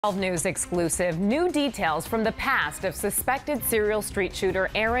12 News exclusive. New details from the past of suspected serial street shooter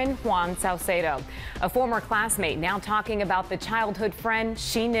Aaron Juan Saucedo. A former classmate now talking about the childhood friend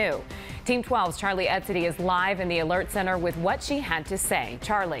she knew. Team 12's Charlie Etzedy is live in the Alert Center with what she had to say.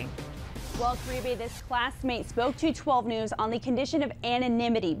 Charlie. Well, Karebe, this classmate spoke to 12 News on the condition of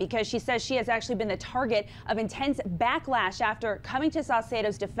anonymity because she says she has actually been the target of intense backlash after coming to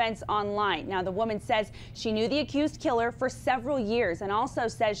Saucedo's defense online. Now, the woman says she knew the accused killer for several years and also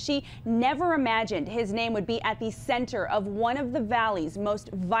says she never imagined his name would be at the center of one of the Valley's most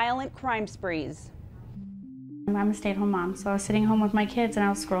violent crime sprees. I'm a stay-at-home mom, so I was sitting home with my kids and I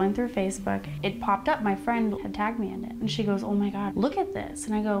was scrolling through Facebook. It popped up, my friend had tagged me in it, and she goes, "Oh my God, look at this."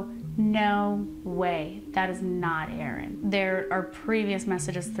 And I go, "No way, that is not Aaron." There are previous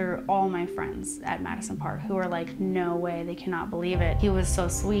messages through all my friends at Madison Park who are like, "No way, they cannot believe it. He was so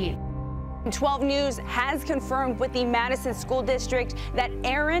sweet." 12 News has confirmed with the Madison School District that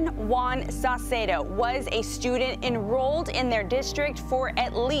Aaron Juan Saucedo was a student enrolled in their district for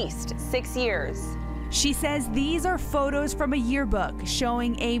at least 6 years. She says these are photos from a yearbook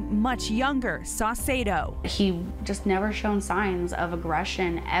showing a much younger Saucedo. He just never shown signs of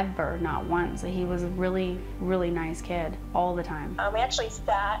aggression ever, not once. He was a really, really nice kid all the time. We actually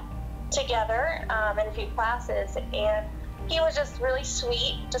sat together in a few classes, and he was just really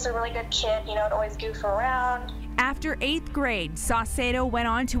sweet, just a really good kid, you know, would always goof around. After 8th grade, Saucedo went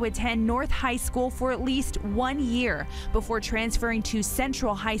on to attend North High School for at least 1 year before transferring to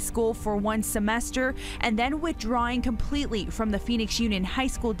Central High School for 1 semester and then withdrawing completely from the Phoenix Union High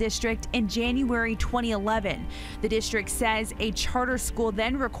School District in January 2011. The district says a charter school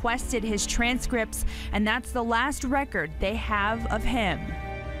then requested his transcripts, and that's the last record they have of him.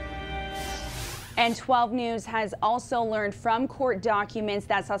 And 12 News has also learned from court documents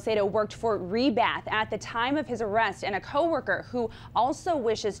that Saucedo worked for Rebath at the time of his arrest, and a coworker who also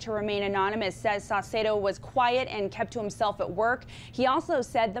wishes to remain anonymous says Saucedo was quiet and kept to himself at work. He also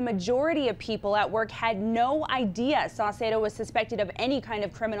said the majority of people at work had no idea Saucedo was suspected of any kind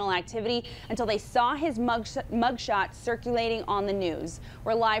of criminal activity until they saw his mugshot circulating on the news.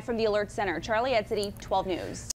 We're live from the Alert Center. Charlie Etzedy, 12 News.